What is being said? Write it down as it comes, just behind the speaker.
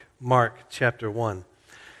Mark chapter 1.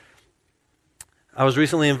 I was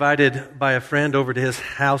recently invited by a friend over to his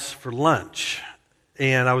house for lunch,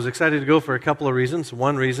 and I was excited to go for a couple of reasons.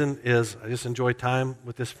 One reason is I just enjoy time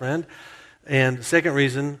with this friend, and the second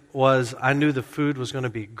reason was I knew the food was going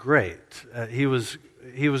to be great. He was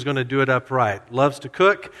going to do it up right. Loves to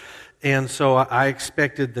cook, and so I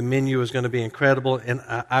expected the menu was going to be incredible, and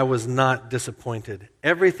I was not disappointed.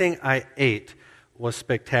 Everything I ate was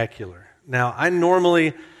spectacular. Now, I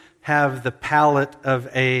normally have the palate of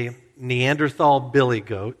a Neanderthal billy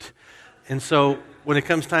goat, and so when it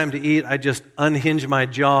comes time to eat, I just unhinge my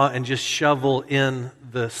jaw and just shovel in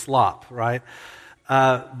the slop, right?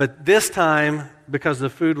 But this time, because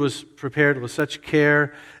the food was prepared with such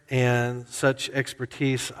care and such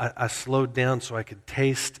expertise, I slowed down so I could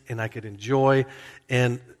taste and I could enjoy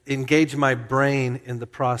and engage my brain in the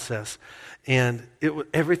process. And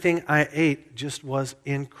everything I ate just was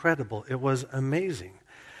incredible. It was amazing.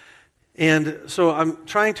 And so I'm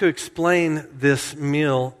trying to explain this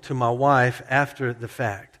meal to my wife after the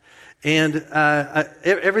fact. And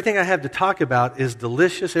everything I have to talk about is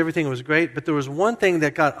delicious. Everything was great. But there was one thing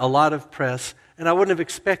that got a lot of press, and I wouldn't have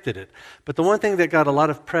expected it. But the one thing that got a lot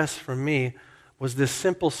of press from me was this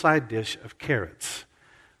simple side dish of carrots.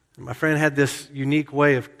 My friend had this unique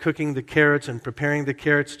way of cooking the carrots and preparing the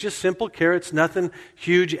carrots. Just simple carrots, nothing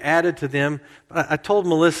huge added to them. But I told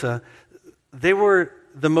Melissa they were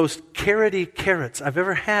the most carroty carrots I've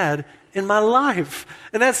ever had in my life.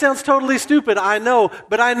 And that sounds totally stupid, I know,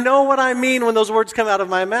 but I know what I mean when those words come out of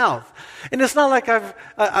my mouth. And it's not like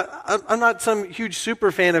I'm not some huge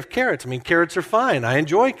super fan of carrots. I mean, carrots are fine. I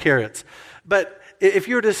enjoy carrots. But if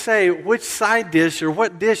you were to say which side dish or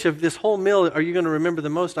what dish of this whole meal are you going to remember the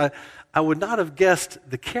most, I would not have guessed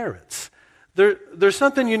the carrots. There's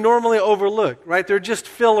something you normally overlook, right? They're just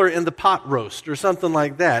filler in the pot roast or something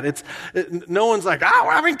like that. No one's like,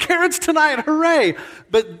 we're having carrots tonight, hooray!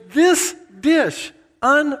 But this dish,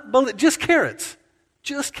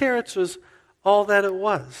 just carrots was all that it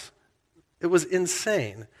was. It was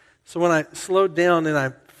insane. So when I slowed down and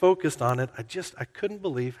I focused on it, I couldn't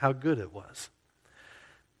believe how good it was.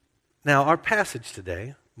 Now, our passage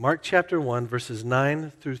today, Mark chapter 1, verses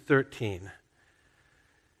 9 through 13,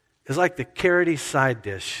 is like the carroty side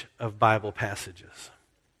dish of Bible passages.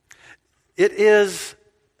 It is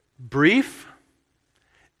brief,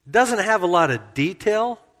 doesn't have a lot of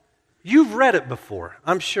detail. You've read it before,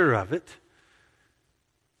 I'm sure of it.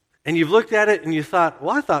 And you've looked at it and you thought,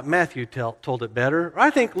 well, I thought Matthew told it better, or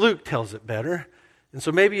I think Luke tells it better. And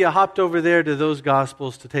so maybe you hopped over there to those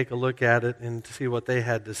Gospels to take a look at it and to see what they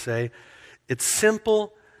had to say. It's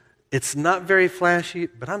simple. It's not very flashy,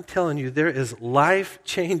 but I'm telling you, there is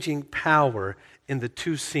life-changing power in the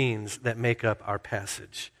two scenes that make up our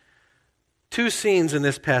passage. Two scenes in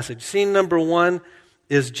this passage. Scene number 1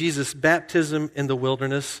 is Jesus' baptism in the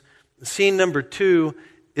wilderness. Scene number 2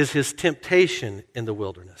 is his temptation in the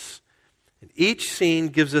wilderness. And each scene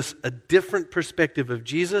gives us a different perspective of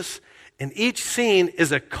Jesus, and each scene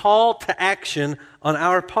is a call to action on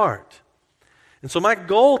our part. And so my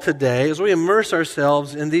goal today, as we immerse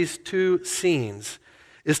ourselves in these two scenes,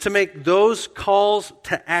 is to make those calls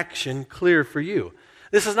to action clear for you.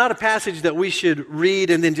 This is not a passage that we should read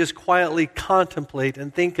and then just quietly contemplate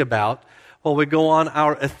and think about while we go on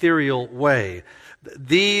our ethereal way.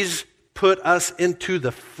 These put us into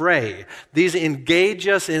the fray. These engage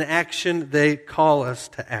us in action. They call us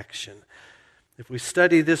to action. If we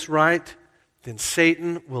study this right, then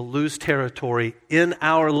Satan will lose territory in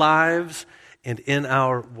our lives and in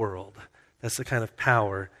our world. That's the kind of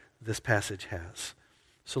power this passage has.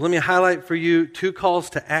 So let me highlight for you two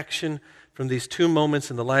calls to action from these two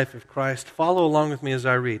moments in the life of Christ. Follow along with me as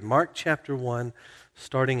I read. Mark chapter 1,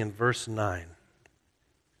 starting in verse 9.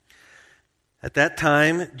 At that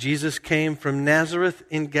time, Jesus came from Nazareth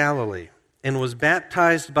in Galilee and was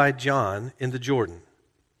baptized by John in the Jordan.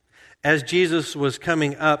 As Jesus was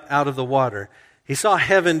coming up out of the water, he saw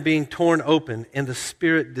heaven being torn open and the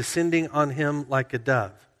Spirit descending on him like a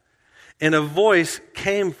dove. And a voice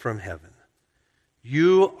came from heaven.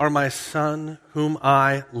 You are my Son whom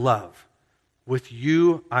I love. With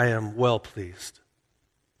you I am well pleased.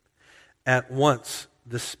 At once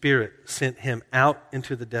the Spirit sent him out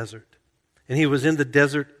into the desert. And he was in the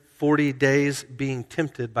desert 40 days being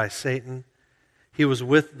tempted by Satan. He was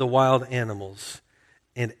with the wild animals,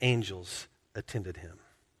 and angels attended him.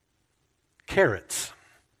 Carrots.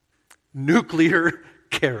 Nuclear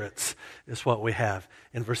carrots is what we have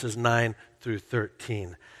in verses 9 through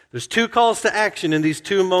 13. There's two calls to action in these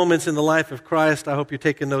two moments in the life of Christ. I hope you're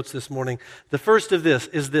taking notes this morning. The first of this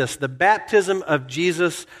is this. The baptism of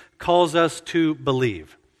Jesus calls us to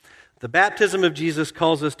believe. The baptism of Jesus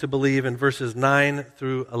calls us to believe in verses 9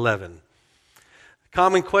 through 11. A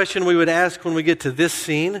common question we would ask when we get to this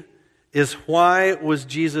scene is, why was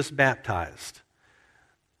Jesus baptized?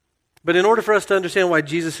 But in order for us to understand why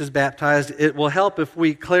Jesus is baptized, it will help if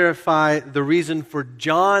we clarify the reason for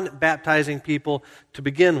John baptizing people to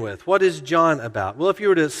begin with. What is John about? Well, if you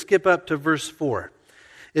were to skip up to verse 4,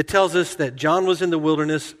 it tells us that John was in the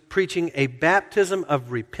wilderness preaching a baptism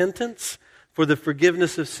of repentance for the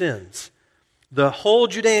forgiveness of sins. The whole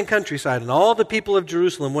Judean countryside and all the people of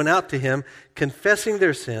Jerusalem went out to him, confessing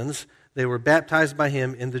their sins. They were baptized by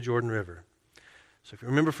him in the Jordan River. So if you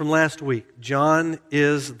remember from last week, John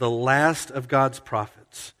is the last of God's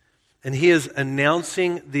prophets, and he is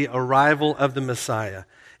announcing the arrival of the Messiah,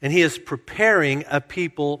 and he is preparing a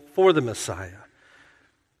people for the Messiah.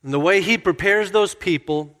 And the way he prepares those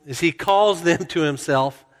people is he calls them to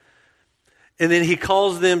himself, and then he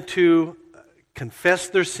calls them to confess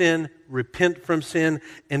their sin, repent from sin,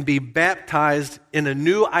 and be baptized in a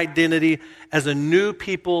new identity as a new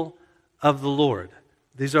people of the Lord.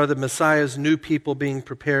 These are the Messiah's new people being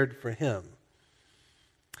prepared for him.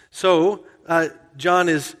 So, John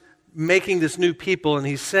is making this new people, and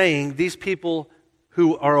he's saying these people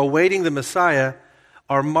who are awaiting the Messiah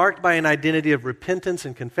are marked by an identity of repentance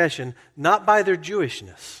and confession, not by their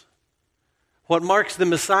Jewishness. What marks the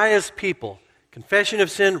Messiah's people: confession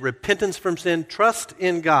of sin, repentance from sin, trust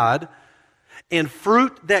in God, and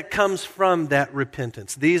fruit that comes from that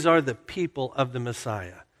repentance. These are the people of the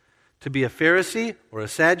Messiah. To be a Pharisee or a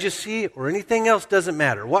Sadducee or anything else doesn't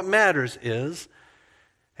matter. What matters is,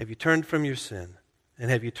 have you turned from your sin, and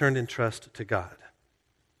have you turned in trust to God?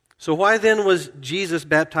 So why then was Jesus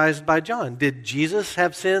baptized by John? Did Jesus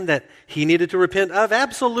have sin that he needed to repent of?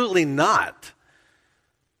 Absolutely not.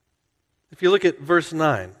 If you look at verse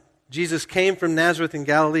 9, Jesus came from Nazareth in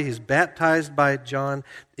Galilee. He's baptized by John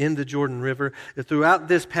in the Jordan River. Throughout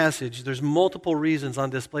this passage, there's multiple reasons on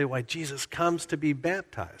display why Jesus comes to be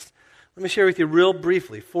baptized. Let me share with you real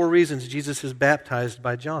briefly 4 reasons Jesus is baptized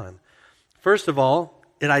by John. First of all,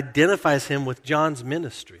 it identifies him with John's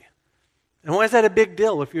ministry. And why is that a big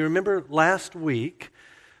deal? If you remember last week,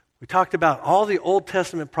 we talked about all the Old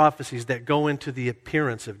Testament prophecies that go into the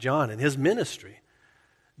appearance of John and his ministry.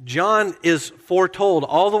 John is foretold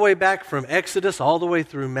all the way back from Exodus, all the way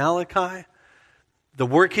through Malachi. The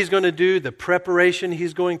work he's going to do, the preparation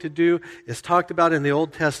he's going to do is talked about in the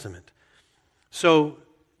Old Testament. So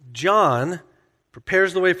John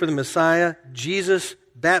prepares the way for the Messiah. Jesus'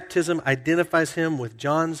 baptism identifies him with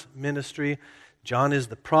John's ministry. John is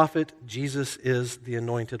the prophet. Jesus is the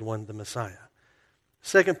anointed one, the Messiah.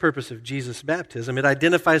 Second purpose of Jesus' baptism, it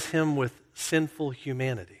identifies him with sinful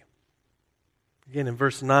humanity. Again, in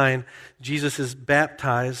verse 9, Jesus is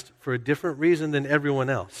baptized for a different reason than everyone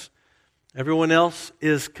else. Everyone else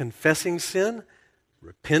is confessing sin,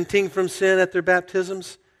 repenting from sin at their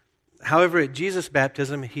baptisms. However, at Jesus'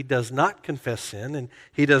 baptism, he does not confess sin, and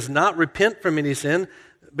he does not repent from any sin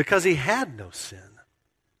because he had no sin.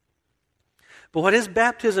 But what his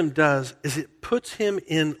baptism does is it puts him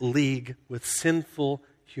in league with sinful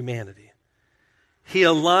humanity. He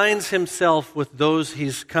aligns himself with those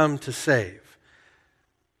he's come to save.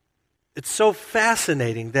 It's so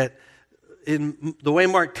fascinating that in the way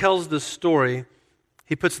Mark tells the story,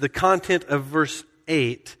 he puts the content of verse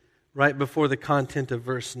 8 right before the content of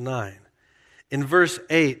verse 9. In verse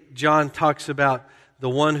 8, John talks about the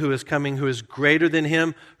one who is coming, who is greater than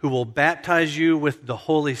him, who will baptize you with the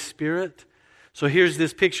Holy Spirit. So here's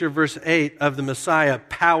this picture, verse 8, of the Messiah,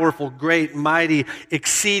 powerful, great, mighty,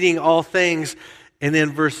 exceeding all things. And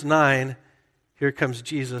then verse 9, here comes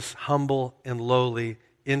Jesus, humble and lowly,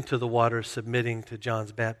 into the water, submitting to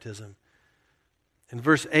John's baptism. In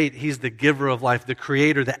verse 8, he's the giver of life, the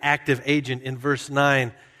creator, the active agent. In verse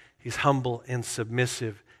 9, he's humble and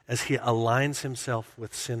submissive as he aligns himself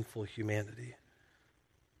with sinful humanity.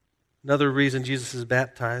 Another reason Jesus is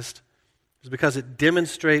baptized is because it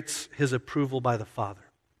demonstrates his approval by the Father.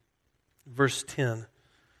 Verse 10,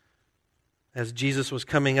 as Jesus was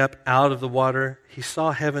coming up out of the water, he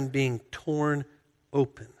saw heaven being torn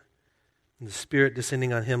open and the Spirit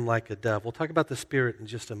descending on him like a dove. We'll talk about the Spirit in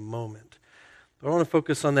just a moment. But I want to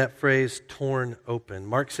focus on that phrase, torn open.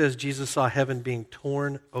 Mark says Jesus saw heaven being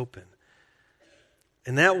torn open.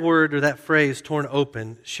 And that word or that phrase, torn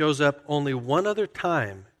open, shows up only one other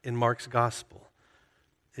time in Mark's gospel.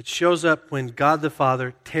 It shows up when God the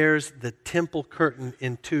Father tears the temple curtain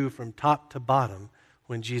in two from top to bottom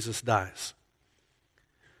when Jesus dies.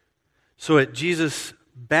 So at Jesus'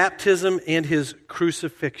 baptism and his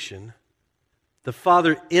crucifixion, the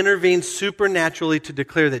Father intervenes supernaturally to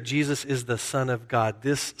declare that Jesus is the Son of God.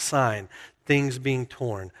 This sign, things being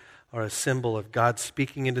torn. are a symbol of God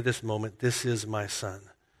speaking into this moment, "This is my Son."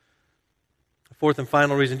 The fourth and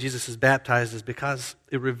final reason Jesus is baptized is because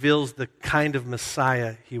it reveals the kind of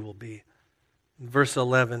Messiah he will be. In verse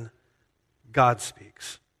 11, God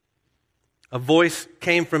speaks. A voice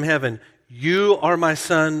came from heaven, "You are my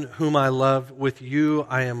Son whom I love. With you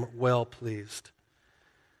I am well pleased."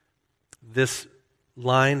 This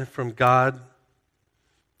line from God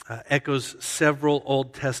echoes several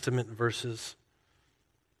Old Testament verses.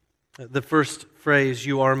 The first phrase,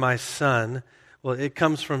 "You are my Son," well, it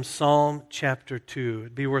comes from Psalm chapter 2.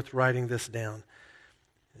 It'd be worth writing this down.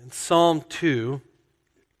 In Psalm 2,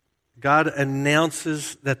 God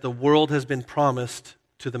announces that the world has been promised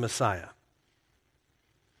to the Messiah.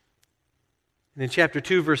 And in chapter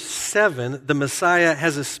 2, verse 7, the Messiah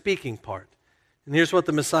has a speaking part. And here's what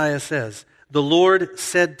the Messiah says. "The Lord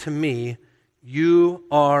said to me, 'You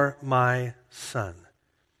are my Son.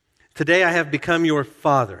 Today I have become your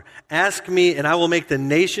father. Ask me, and I will make the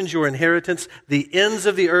nations your inheritance, the ends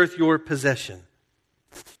of the earth your possession.'"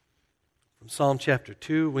 From Psalm chapter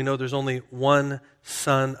 2, we know there's only one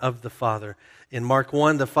Son of the Father. In Mark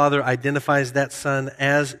 1, the Father identifies that Son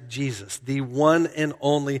as Jesus, the one and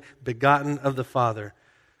only begotten of the Father.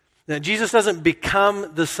 Now, Jesus doesn't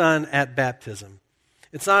become the Son at baptism.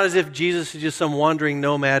 It's not as if Jesus is just some wandering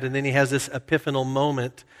nomad and then he has this epiphanal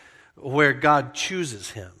moment where God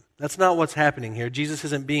chooses him. That's not what's happening here. Jesus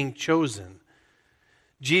isn't being chosen.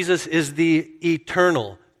 Jesus is the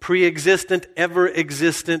eternal, pre-existent,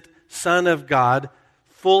 ever-existent Son of God,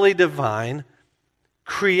 fully divine,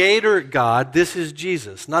 Creator God. This is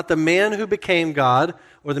Jesus, not the man who became God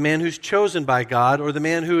or the man who's chosen by God or the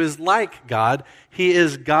man who is like God. He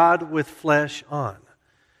is God with flesh on.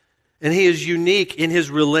 And he is unique in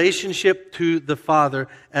his relationship to the Father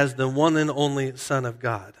as the one and only Son of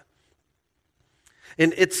God.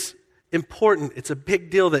 And it's important, it's a big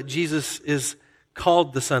deal that Jesus is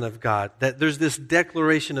called the Son of God, that there's this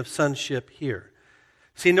declaration of sonship here.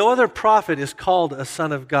 See, no other prophet is called a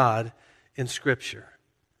son of God in Scripture.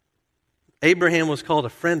 Abraham was called a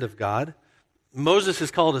friend of God. Moses is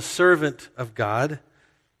called a servant of God.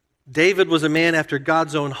 David was a man after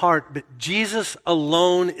God's own heart, but Jesus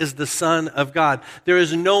alone is the Son of God. There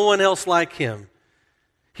is no one else like him.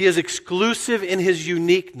 He is exclusive in his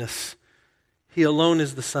uniqueness. He alone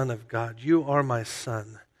is the Son of God. "You are my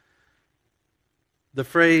Son." The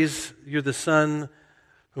phrase, "You're the Son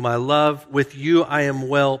whom I love, with you I am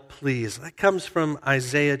well pleased," that comes from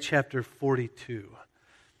Isaiah chapter 42.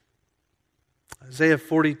 Isaiah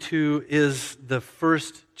 42 is the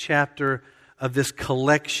first chapter of this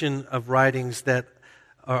collection of writings that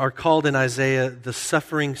are called in Isaiah the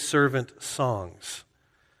suffering servant songs.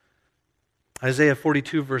 Isaiah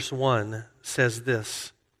 42 verse 1 says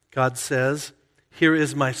this. God says, "Here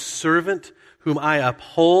is my servant whom I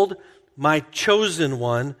uphold, my chosen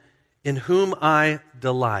one in whom I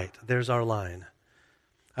delight." There's our line.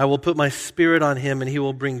 "I will put my spirit on him and he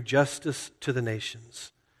will bring justice to the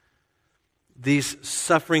nations." These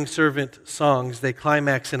suffering servant songs, they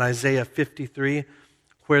climax in Isaiah 53,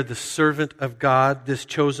 where the servant of God, this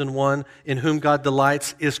chosen one in whom God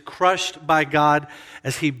delights, is crushed by God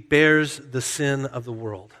as he bears the sin of the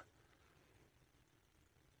world.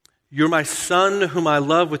 "You're my Son whom I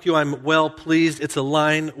love, with you I'm well pleased." It's a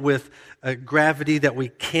line with a gravity that we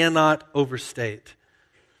cannot overstate.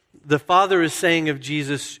 The Father is saying of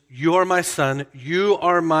Jesus, "You are my Son, you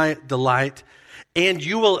are my delight, and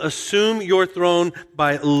you will assume your throne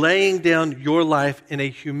by laying down your life in a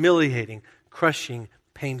humiliating, crushing,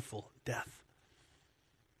 painful death."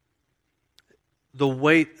 The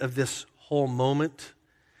weight of this whole moment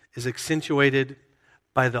is accentuated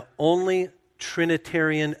by the only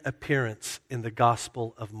Trinitarian appearance in the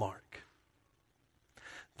Gospel of Mark.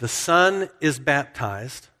 The Son is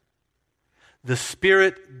baptized, the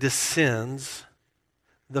Spirit descends,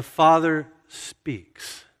 the Father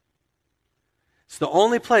speaks. It's the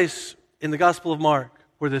only place in the Gospel of Mark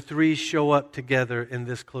where the three show up together in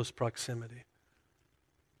this close proximity.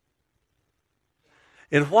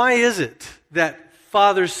 And why is it that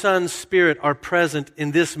Father, Son, Spirit are present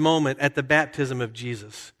in this moment at the baptism of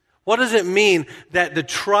Jesus? What does it mean that the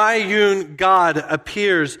triune God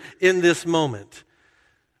appears in this moment?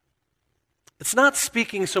 It's not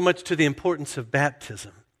speaking so much to the importance of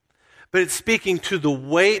baptism, but it's speaking to the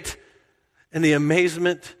weight and the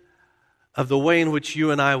amazement of the way in which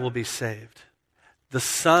you and I will be saved. The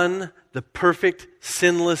Son, the perfect,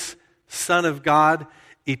 sinless Son of God,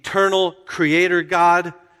 eternal Creator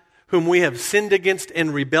God, whom we have sinned against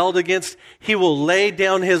and rebelled against, he will lay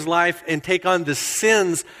down his life and take on the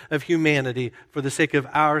sins of humanity for the sake of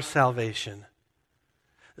our salvation.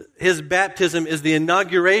 His baptism is the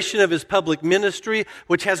inauguration of his public ministry,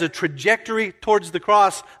 which has a trajectory towards the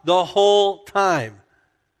cross the whole time.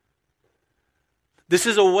 This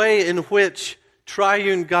is a way in which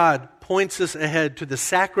triune God points us ahead to the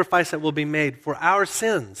sacrifice that will be made for our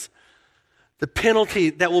sins, the penalty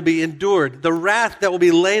that will be endured, the wrath that will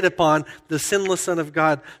be laid upon the sinless Son of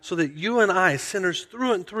God, so that you and I, sinners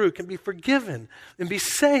through and through, can be forgiven and be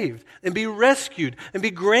saved and be rescued and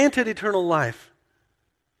be granted eternal life.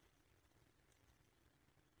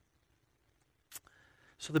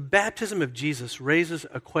 So the baptism of Jesus raises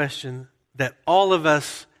a question that all of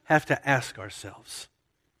us have to ask ourselves.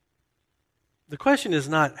 The question is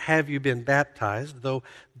not, have you been baptized, though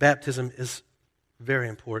baptism is very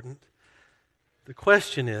important. The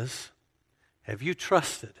question is, have you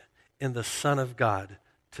trusted in the Son of God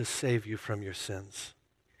to save you from your sins?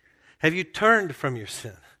 Have you turned from your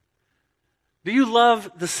sin? Do you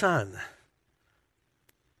love the Son?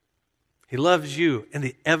 He loves you, and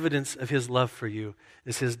the evidence of his love for you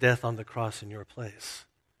is his death on the cross in your place.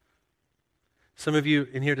 Some of you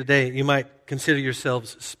in here today, you might consider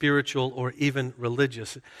yourselves spiritual or even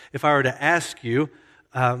religious. If I were to ask you,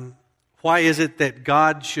 why is it that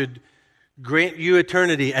God should grant you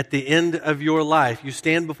eternity at the end of your life? You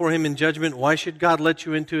stand before him in judgment. Why should God let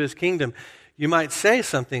you into his kingdom? You might say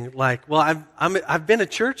something like, well, I've been a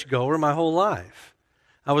churchgoer my whole life.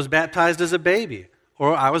 I was baptized as a baby,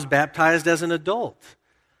 or I was baptized as an adult.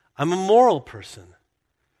 I'm a moral person.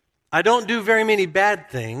 I don't do very many bad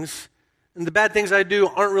things, and the bad things I do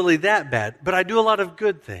aren't really that bad, but I do a lot of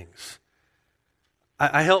good things.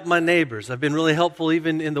 I help my neighbors. I've been really helpful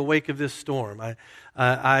even in the wake of this storm.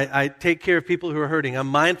 I take care of people who are hurting. I'm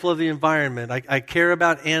mindful of the environment. I care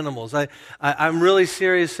about animals. I'm really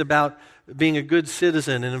serious about being a good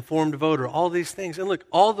citizen, an informed voter, all these things. And look,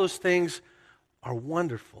 all those things are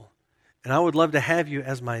wonderful. And I would love to have you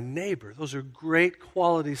as my neighbor. Those are great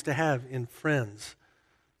qualities to have in friends.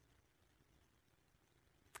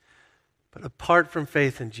 But apart from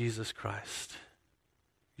faith in Jesus Christ,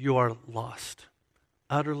 you are lost,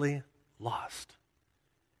 utterly lost.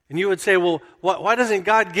 And you would say, well, why doesn't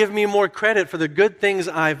God give me more credit for the good things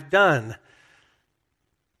I've done?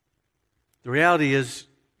 The reality is,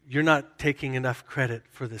 you're not taking enough credit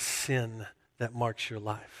for the sin that marks your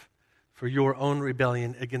life, for your own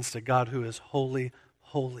rebellion against a God who is holy,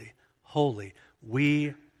 holy, holy.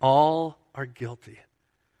 We all are guilty.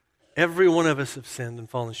 Every one of us have sinned and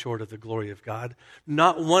fallen short of the glory of God.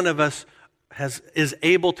 Not one of us is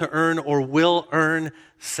able to earn or will earn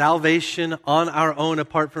salvation on our own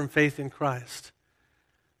apart from faith in Christ.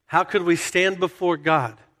 How could we stand before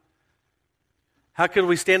God? How could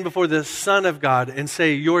we stand before the Son of God and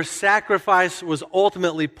say, your sacrifice was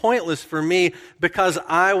ultimately pointless for me because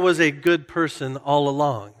I was a good person all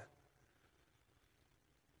along?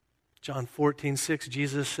 John 14:6,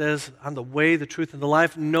 Jesus says, I'm the way, the truth, and the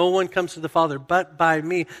life. No one comes to the Father but by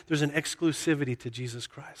me. There's an exclusivity to Jesus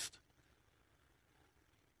Christ.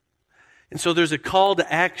 And so there's a call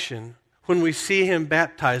to action when we see him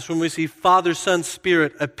baptized, when we see Father, Son,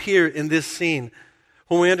 Spirit appear in this scene,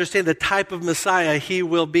 when we understand the type of Messiah he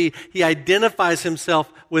will be. He identifies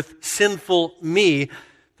himself with sinful me.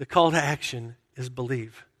 The call to action is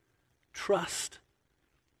believe. Trust.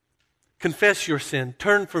 Confess your sin.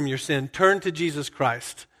 Turn from your sin. Turn to Jesus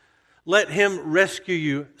Christ. Let him rescue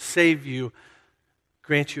you, save you,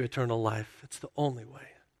 grant you eternal life. It's the only way.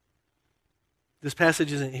 This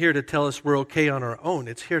passage isn't here to tell us we're okay on our own.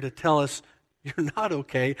 It's here to tell us you're not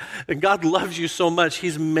okay. And God loves you so much,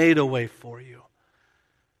 he's made a way for you.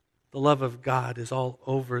 The love of God is all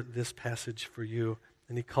over this passage for you,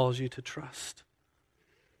 and he calls you to trust.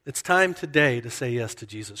 It's time today to say yes to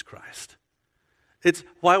Jesus Christ.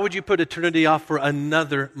 Why would you put eternity off for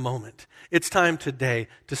another moment? It's time today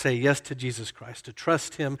to say yes to Jesus Christ, to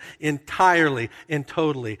trust him entirely and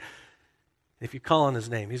totally. If you call on his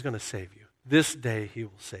name, he's going to save you. This day he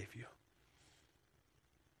will save you.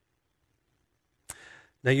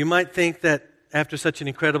 Now you might think that after such an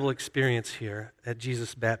incredible experience here at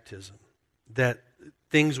Jesus' baptism, that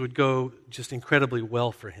things would go just incredibly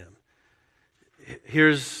well for him.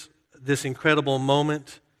 Here's this incredible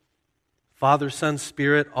moment. Father, Son,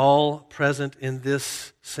 Spirit, all present in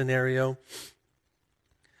this scenario.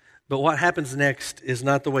 But what happens next is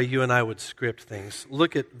not the way you and I would script things.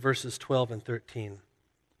 Look at verses 12 and 13.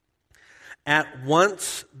 At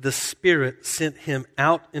once the Spirit sent him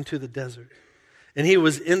out into the desert, and he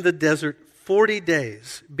was in the desert 40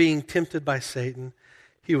 days, being tempted by Satan.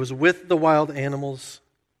 He was with the wild animals,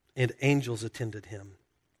 and angels attended him.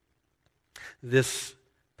 This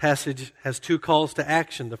passage has two calls to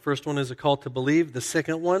action. The first one is a call to believe. The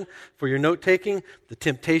second one, for your note-taking, the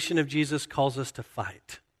temptation of Jesus calls us to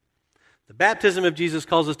fight. The baptism of Jesus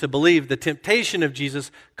calls us to believe. The temptation of Jesus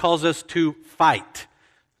calls us to fight.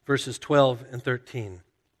 Verses 12 and 13.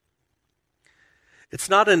 It's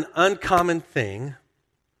not an uncommon thing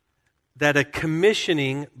that a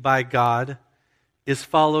commissioning by God is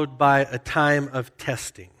followed by a time of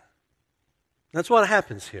testing. That's what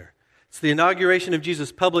happens here. It's the inauguration of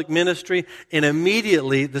Jesus' public ministry, and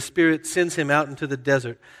immediately the Spirit sends him out into the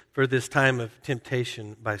desert for this time of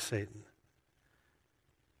temptation by Satan.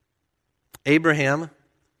 Abraham,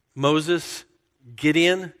 Moses,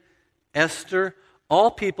 Gideon, Esther,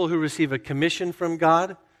 all people who receive a commission from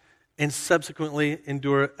God and subsequently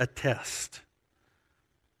endure a test.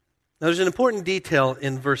 Now, there's an important detail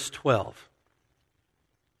in verse 12.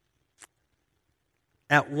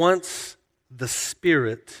 At once, the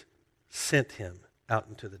Spirit sent him out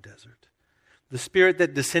into the desert. The Spirit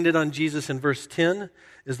that descended on Jesus in verse 10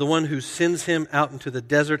 is the one who sends him out into the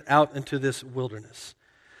desert, out into this wilderness.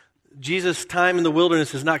 Jesus' time in the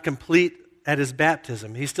wilderness is not complete at his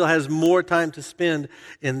baptism. He still has more time to spend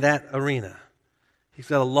in that arena. He's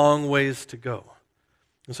got a long ways to go.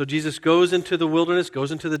 And so Jesus goes into the wilderness,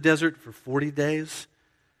 goes into the desert for 40 days.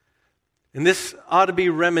 And this ought to be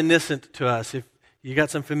reminiscent to us. If you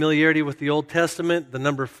got some familiarity with the Old Testament, the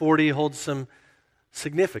number 40 holds some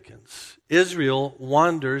significance. Israel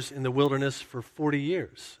wanders in the wilderness for 40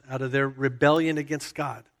 years out of their rebellion against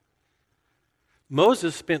God.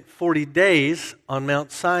 Moses spent 40 days on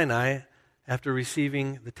Mount Sinai after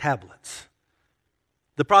receiving the tablets.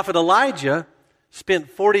 The prophet Elijah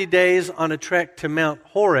spent 40 days on a trek to Mount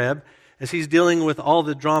Horeb as he's dealing with all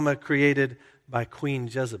the drama created by Queen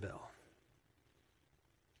Jezebel.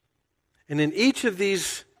 And in each of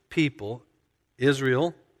these people,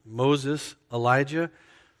 Israel, Moses, Elijah,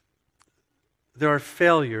 there are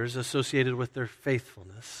failures associated with their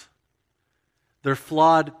faithfulness. They're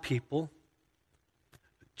flawed people.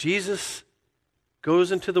 Jesus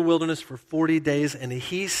goes into the wilderness for 40 days and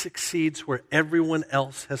he succeeds where everyone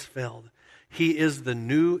else has failed. He is the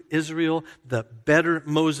new Israel, the better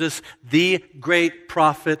Moses, the great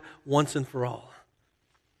prophet once and for all.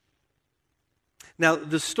 Now,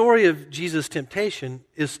 the story of Jesus' temptation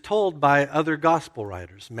is told by other gospel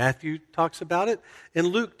writers. Matthew talks about it, and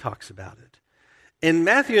Luke talks about it. And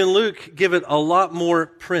Matthew and Luke give it a lot more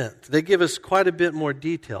print. They give us quite a bit more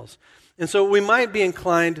details. And so we might be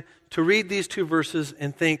inclined to read these two verses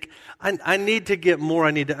and think, I need to get more,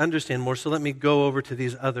 I need to understand more, so let me go over to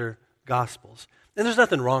these other Gospels. And there's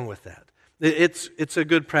nothing wrong with that. It's a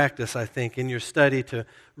good practice, I think, in your study to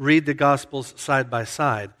read the Gospels side by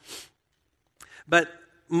side. But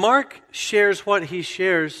Mark shares what he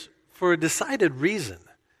shares for a decided reason.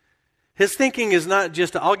 His thinking is not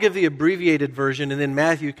just, I'll give the abbreviated version and then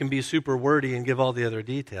Matthew can be super wordy and give all the other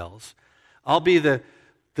details. I'll be the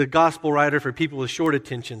gospel writer for people with short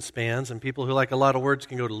attention spans, and people who like a lot of words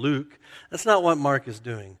can go to Luke. That's not what Mark is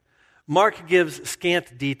doing. Mark gives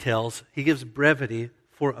scant details. He gives brevity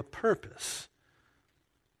for a purpose.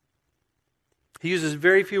 He uses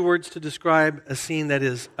very few words to describe a scene that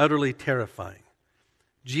is utterly terrifying.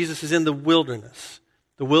 Jesus is in the wilderness.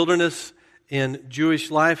 The wilderness in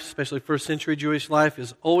Jewish life, especially first century Jewish life,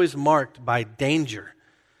 is always marked by danger.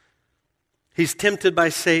 He's tempted by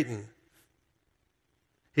Satan.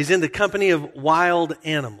 He's in the company of wild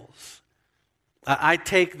animals. I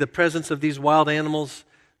take the presence of these wild animals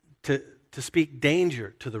to speak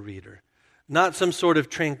danger to the reader, not some sort of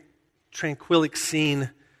tranquilic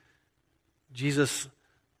scene, Jesus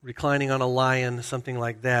reclining on a lion, something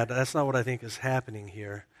like that. That's not what I think is happening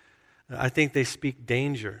here. I think they speak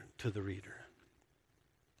danger to the reader.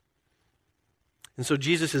 And so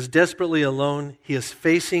Jesus is desperately alone. He is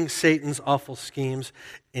facing Satan's awful schemes.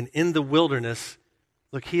 And in the wilderness,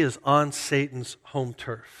 look, he is on Satan's home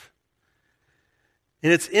turf.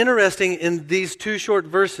 And it's interesting in these two short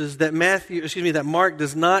verses that Mark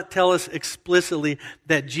does not tell us explicitly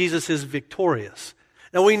that Jesus is victorious.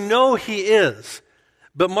 Now we know he is,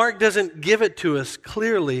 but Mark doesn't give it to us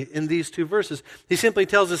clearly in these two verses. He simply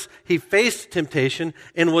tells us he faced temptation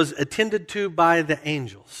and was attended to by the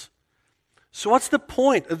angels. So what's the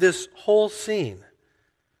point of this whole scene?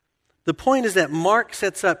 The point is that Mark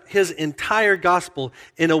sets up his entire gospel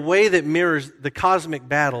in a way that mirrors the cosmic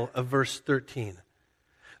battle of verse 13.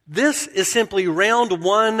 This is simply round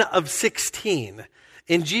 1 of 16,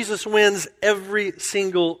 and Jesus wins every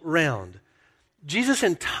single round. Jesus'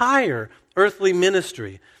 entire earthly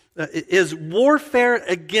ministry is warfare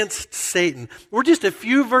against Satan. We're just a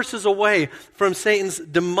few verses away from Satan's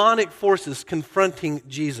demonic forces confronting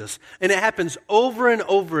Jesus. And it happens over and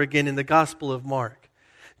over again in the Gospel of Mark.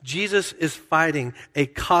 Jesus is fighting a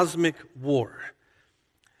cosmic war.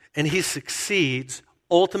 And he succeeds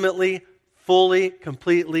ultimately, fully,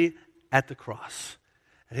 completely at the cross.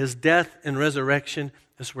 At his death and resurrection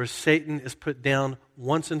is where Satan is put down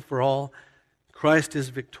once and for all. Christ is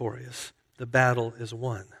victorious. The battle is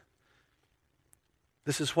won.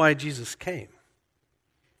 This is why Jesus came.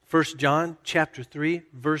 1 John chapter 3,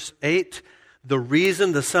 verse 8, the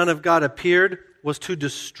reason the Son of God appeared was to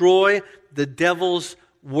destroy the devil's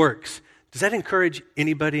works. Does that encourage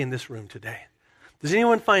anybody in this room today? Does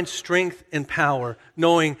anyone find strength and power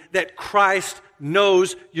knowing that Christ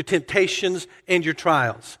knows your temptations and your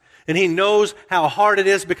trials? And he knows how hard it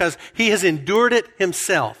is because he has endured it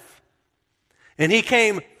himself. And he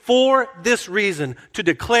came for this reason, to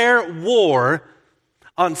declare war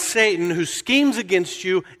on Satan, who schemes against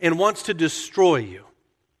you and wants to destroy you,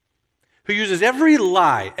 who uses every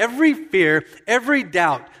lie, every fear, every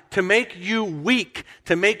doubt to make you weak,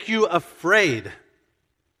 to make you afraid.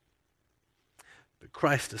 But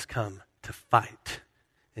Christ has come to fight,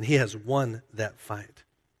 and he has won that fight.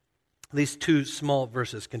 These two small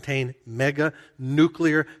verses contain mega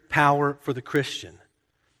nuclear power for the Christian.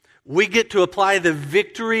 We get to apply the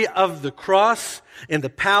victory of the cross and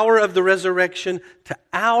the power of the resurrection to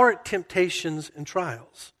our temptations and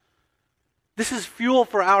trials. This is fuel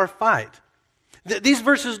for our fight. These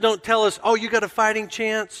verses don't tell us, oh, you got a fighting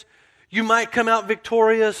chance. You might come out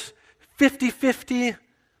victorious, 50-50.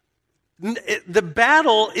 The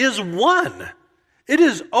battle is won. It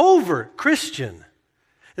is over, Christian.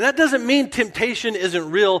 And that doesn't mean temptation isn't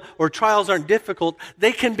real or trials aren't difficult.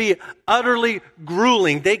 They can be utterly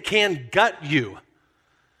grueling. They can gut you.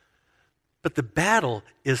 But the battle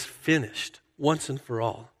is finished once and for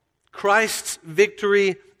all. Christ's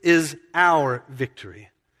victory is our victory.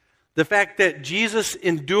 The fact that Jesus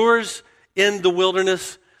endures in the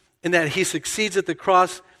wilderness and that he succeeds at the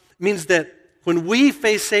cross means that when we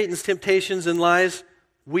face Satan's temptations and lies,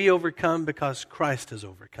 we overcome because Christ has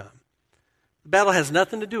overcome. The battle has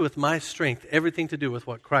nothing to do with my strength, everything to do with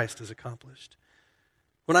what Christ has accomplished.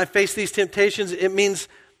 When I face these temptations, it means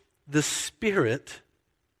the Spirit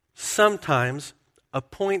sometimes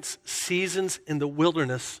appoints seasons in the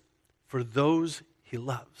wilderness for those he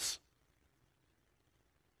loves.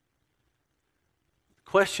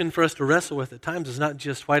 The question for us to wrestle with at times is not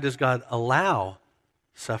just why does God allow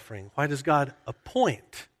suffering? Why does God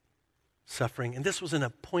appoint suffering? And this was an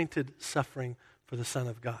appointed suffering for the Son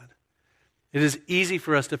of God. It is easy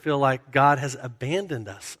for us to feel like God has abandoned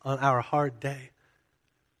us on our hard day.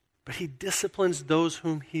 But he disciplines those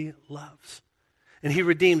whom he loves. And he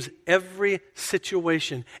redeems every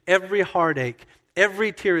situation, every heartache,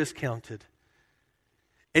 every tear is counted.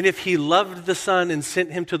 And if he loved the Son and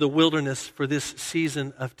sent him to the wilderness for this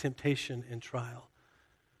season of temptation and trial,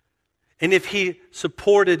 and if he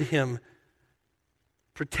supported him,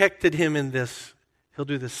 protected him in this, he'll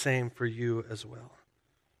do the same for you as well.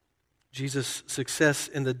 Jesus' success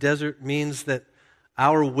in the desert means that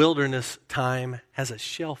our wilderness time has a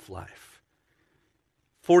shelf life.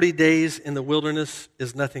 40 days in the wilderness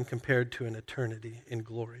is nothing compared to an eternity in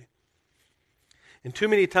glory. And too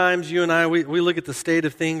many times you and I, we look at the state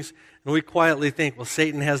of things and we quietly think, well,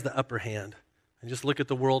 Satan has the upper hand. And just look at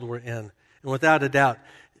the world we're in. And without a doubt,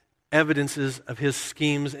 evidences of his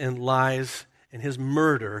schemes and lies and his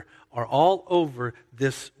murder are all over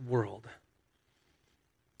this world.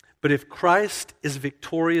 But if Christ is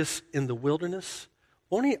victorious in the wilderness,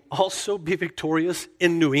 won't he also be victorious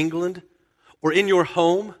in New England or in your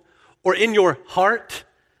home or in your heart?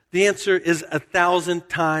 The answer is 1,000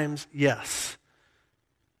 times yes.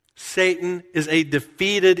 Satan is a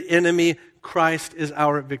defeated enemy. Christ is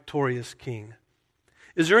our victorious King.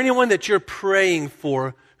 Is there anyone that you're praying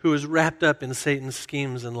for who is wrapped up in Satan's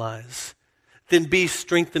schemes and lies? Then be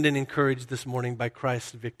strengthened and encouraged this morning by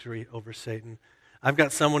Christ's victory over Satan. I've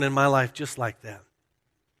got someone in my life just like that.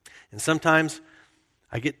 And sometimes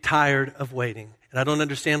I get tired of waiting, and I don't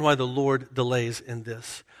understand why the Lord delays in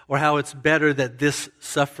this, or how it's better that this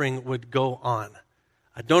suffering would go on.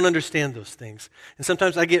 I don't understand those things. And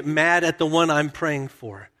sometimes I get mad at the one I'm praying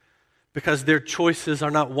for because their choices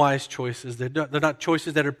are not wise choices. They're not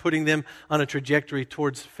choices that are putting them on a trajectory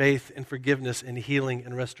towards faith and forgiveness and healing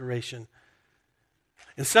and restoration.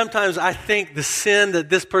 And sometimes I think the sin that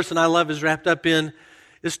this person I love is wrapped up in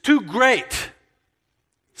is too great.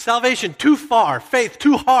 Salvation too far. Faith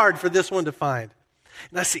too hard for this one to find.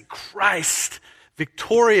 And I see Christ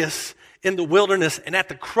victorious in the wilderness and at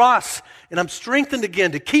the cross, and I'm strengthened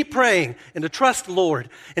again to keep praying and to trust the Lord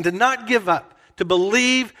and to not give up, to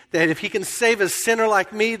believe that if he can save a sinner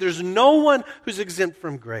like me, there's no one who's exempt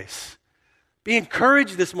from grace. Be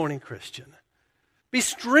encouraged this morning, Christian. Be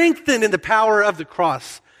strengthened in the power of the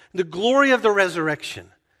cross, the glory of the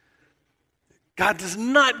resurrection. God does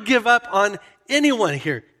not give up on anyone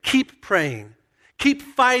here. Keep praying. Keep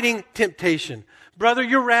fighting temptation. Brother,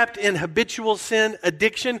 you're wrapped in habitual sin,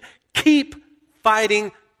 addiction. Keep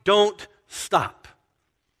fighting. Don't stop.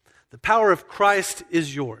 The power of Christ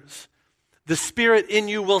is yours. The Spirit in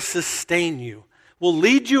you will sustain you, will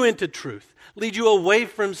lead you into truth, lead you away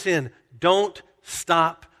from sin. Don't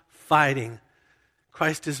stop fighting.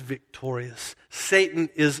 Christ is victorious. Satan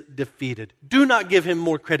is defeated. Do not give him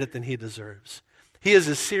more credit than he deserves. He is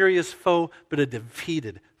a serious foe, but a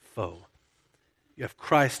defeated foe. You have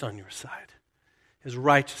Christ on your side. His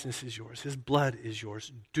righteousness is yours. His blood is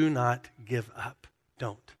yours. Do not give up.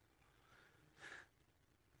 Don't.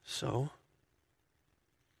 So,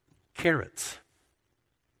 carrots.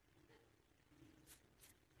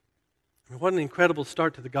 I mean, what an incredible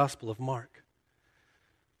start to the Gospel of Mark.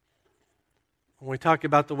 When we talk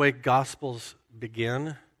about the way Gospels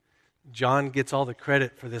begin, John gets all the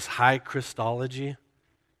credit for this high Christology.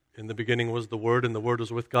 In the beginning was the Word, and the Word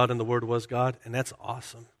was with God, and the Word was God. And that's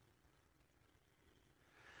awesome.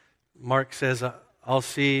 Mark says, I'll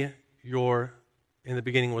see your, in the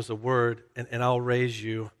beginning was the Word, and I'll raise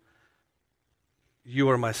you. You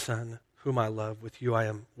are my Son, whom I love. With you I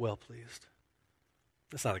am well pleased.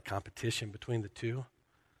 That's not a competition between the two.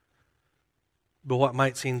 But what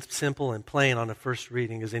might seem simple and plain on a first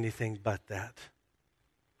reading is anything but that.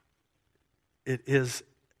 It is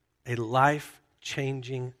a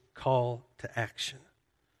life-changing call to action.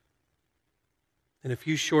 In a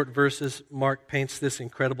few short verses, Mark paints this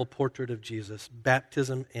incredible portrait of Jesus,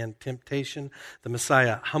 baptism and temptation. The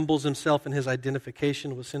Messiah humbles himself in his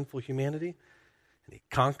identification with sinful humanity, and he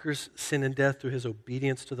conquers sin and death through his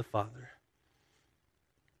obedience to the Father.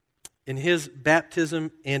 In his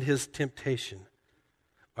baptism and his temptation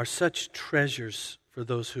are such treasures for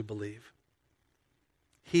those who believe.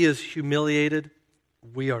 He is humiliated,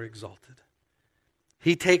 we are exalted.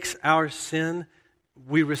 He takes our sin,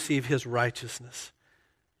 we receive his righteousness.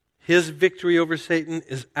 His victory over Satan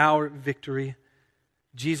is our victory.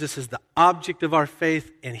 Jesus is the object of our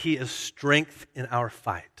faith, and he is strength in our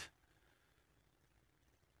fight.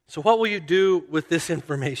 So what will you do with this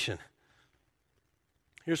information?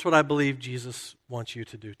 Here's what I believe Jesus wants you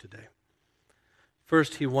to do today.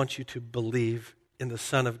 First, he wants you to believe in the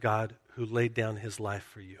Son of God who laid down his life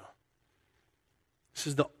for you. This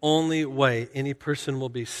is the only way any person will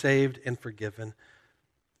be saved and forgiven.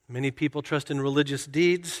 Many people trust in religious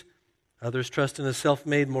deeds. Others trust in a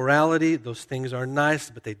self-made morality. Those things are nice,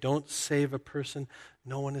 but they don't save a person.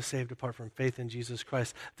 No one is saved apart from faith in Jesus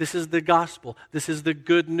Christ. This is the gospel. This is the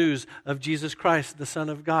good news of Jesus Christ, the Son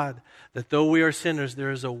of God, that though we are sinners,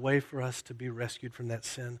 there is a way for us to be rescued from that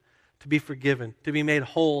sin, to be forgiven, to be made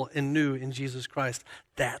whole and new in Jesus Christ.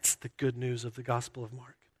 That's the good news of the Gospel of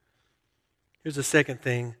Mark. Here's the second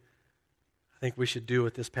thing I think we should do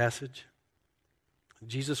with this passage.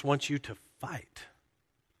 Jesus wants you to fight.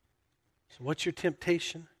 So what's your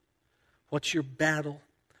temptation? What's your battle?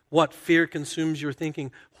 What fear consumes your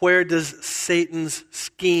thinking? Where does Satan's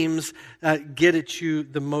schemes get at you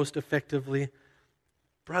the most effectively?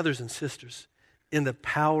 Brothers and sisters, in the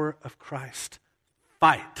power of Christ,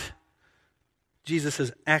 fight. Jesus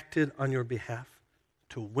has acted on your behalf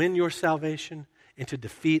to win your salvation and to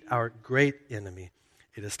defeat our great enemy.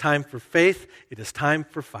 It is time for faith. It is time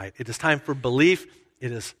for fight. It is time for belief.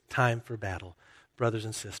 It is time for battle. Brothers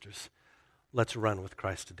and sisters, let's run with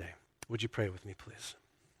Christ today. Would you pray with me, please?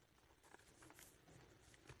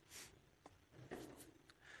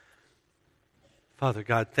 Father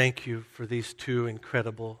God, thank you for these two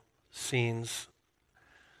incredible scenes,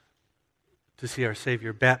 to see our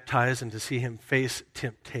Savior baptized and to see him face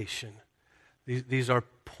temptation. These are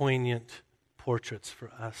poignant portraits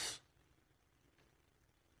for us.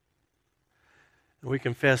 And we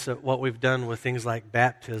confess that what we've done with things like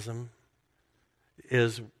baptism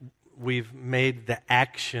is we've made the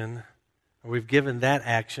action, or we've given that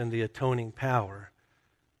action the atoning power.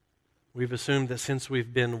 We've assumed that since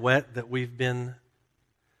we've been wet, that we've been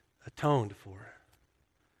atoned for.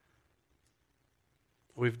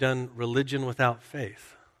 We've done religion without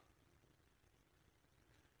faith.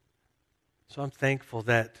 So I'm thankful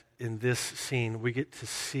that in this scene we get to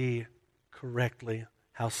see correctly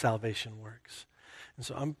how salvation works. And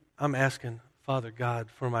so I'm asking, Father God,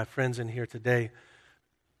 for my friends in here today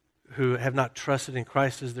who have not trusted in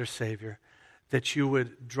Christ as their Savior, that you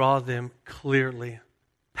would draw them clearly,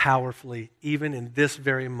 powerfully, even in this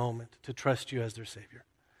very moment, to trust you as their Savior.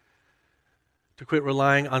 To quit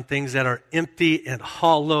relying on things that are empty and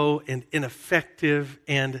hollow and ineffective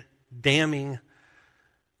and damning.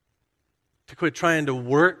 To quit trying to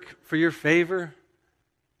work for your favor,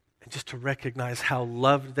 and just to recognize how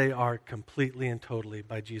loved they are completely and totally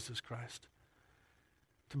by Jesus Christ.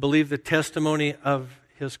 To believe the testimony of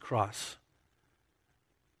his cross,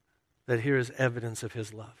 that here is evidence of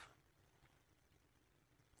his love.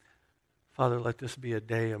 Father, let this be a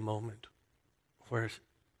day, a moment where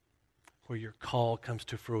your call comes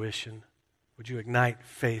to fruition. Would you ignite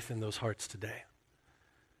faith in those hearts today?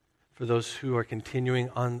 For those who are continuing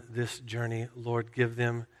on this journey, Lord, give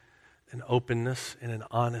them an openness and an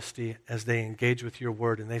honesty as they engage with your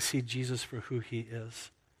word and they see Jesus for who he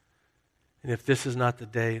is. And if this is not the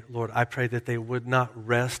day, Lord, I pray that they would not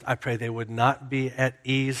rest. I pray they would not be at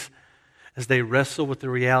ease as they wrestle with the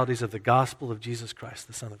realities of the gospel of Jesus Christ,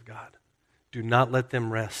 the Son of God. Do not let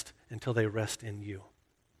them rest until they rest in you.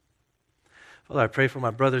 Father, I pray for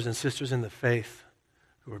my brothers and sisters in the faith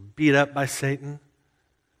who are beat up by Satan,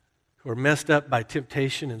 who are messed up by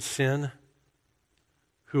temptation and sin,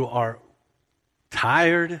 who are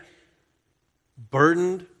tired,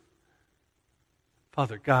 burdened.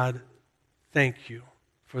 Father God, thank you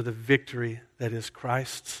for the victory that is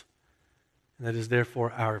Christ's and that is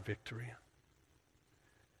therefore our victory.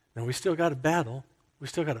 Now we still got a battle. We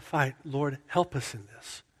still got to fight. Lord, help us in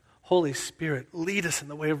this. Holy Spirit, lead us in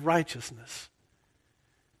the way of righteousness.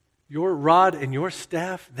 Your rod and your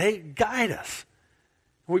staff, they guide us.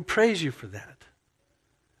 And we praise you for that.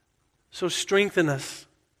 So strengthen us.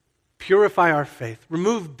 Purify our faith.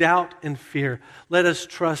 Remove doubt and fear. Let us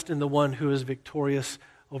trust in the one who is victorious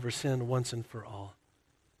over sin once and for all.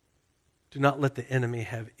 Do not let the enemy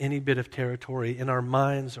have any bit of territory in our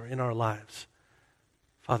minds or in our lives.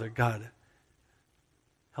 Father God,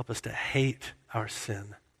 help us to hate our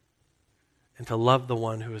sin and to love the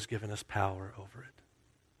one who has given us power over it.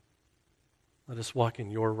 Let us walk in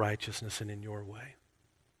your righteousness and in your way.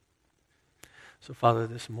 So, Father,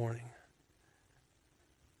 this morning,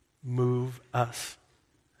 move us.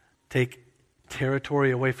 Take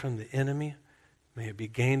territory away from the enemy. May it be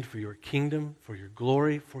gained for your kingdom, for your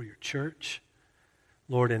glory, for your church.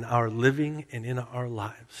 Lord, in our living and in our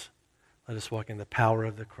lives, let us walk in the power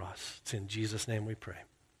of the cross. It's in Jesus' name we pray.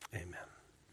 Amen.